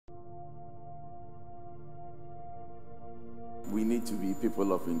we need to be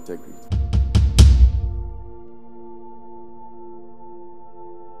people of integrity.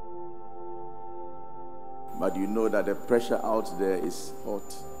 But you know that the pressure out there is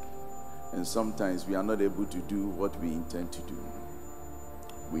hot. And sometimes we are not able to do what we intend to do.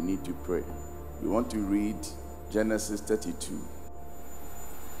 We need to pray. We want to read Genesis 32.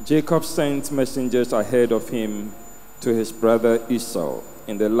 Jacob sent messengers ahead of him to his brother Esau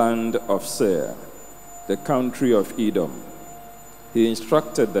in the land of Seir, the country of Edom. He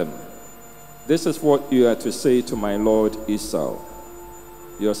instructed them, "This is what you are to say to my lord Esau.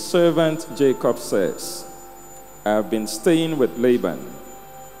 Your servant Jacob says, I have been staying with Laban,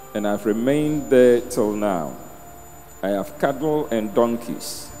 and I have remained there till now. I have cattle and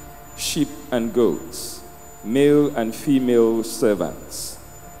donkeys, sheep and goats, male and female servants.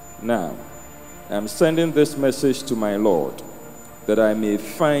 Now, I am sending this message to my lord, that I may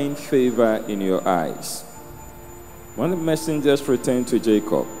find favor in your eyes." When the messengers returned to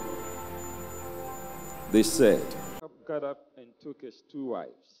Jacob, they said, Jacob got up and took his 2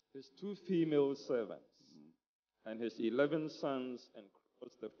 wives, his 2 female servants, and his 11 sons, and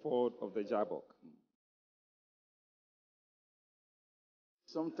crossed the ford of the Jabbok.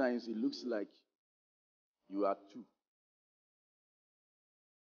 Sometimes it looks like you are 2.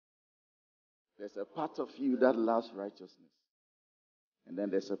 There's a part of you that loves righteousness. And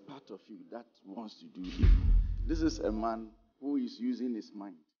then there's a part of you that wants to do evil. This is a man who is using his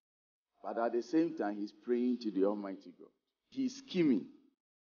mind. But at the same time, he's praying to the Almighty God. He's scheming.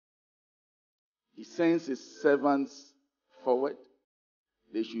 He sends his servants forward.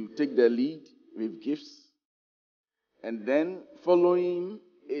 They should take the lead with gifts. And then following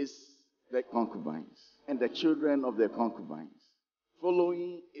is the concubines and the children of the concubines.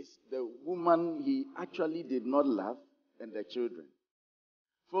 Following is the woman he actually did not love and the children.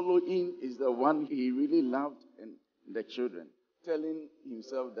 Following is the one he really loved and the children. Telling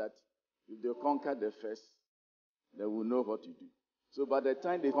himself that if they conquer the first, they will know what to do. So by the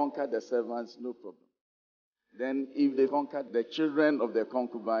time they conquer the servants, no problem. Then if they conquer the children of the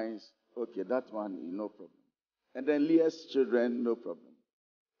concubines, okay, that one, no problem. And then Leah's children, no problem.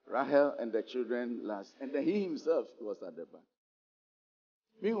 Rahel and the children last. And then he himself was at the back.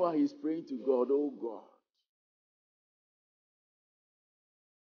 Meanwhile, he's praying to God, oh God.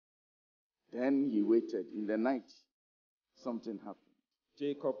 Then he waited. In the night, something happened.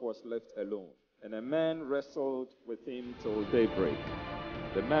 Jacob was left alone, and a man wrestled with him till daybreak.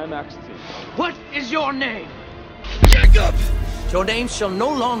 The man asked him, "What is your name?" "Jacob!" "Your name shall no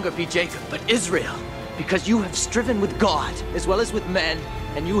longer be Jacob, but Israel, because you have striven with God as well as with men,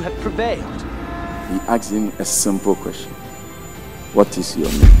 and you have prevailed." He asked him a simple question. What is your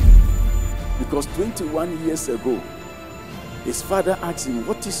name? Because 21 years ago, his father asked him,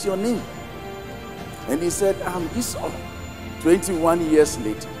 what is your name? And he said, I'm Esau. 21 years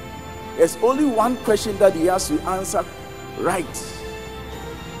later, there's only one question that he has to answer right.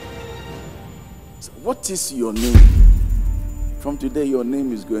 So what is your name? From today, your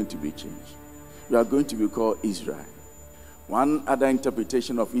name is going to be changed. You are going to be called Israel. One other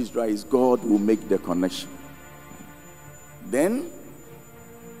interpretation of Israel is God will make the connection. Then,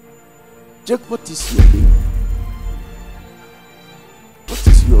 Jacob, what is your name? What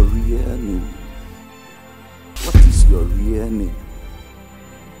is your real name? What is your real name?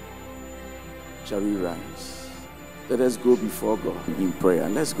 Shall we rise? Let us go before God in prayer.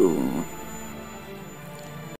 Let's go.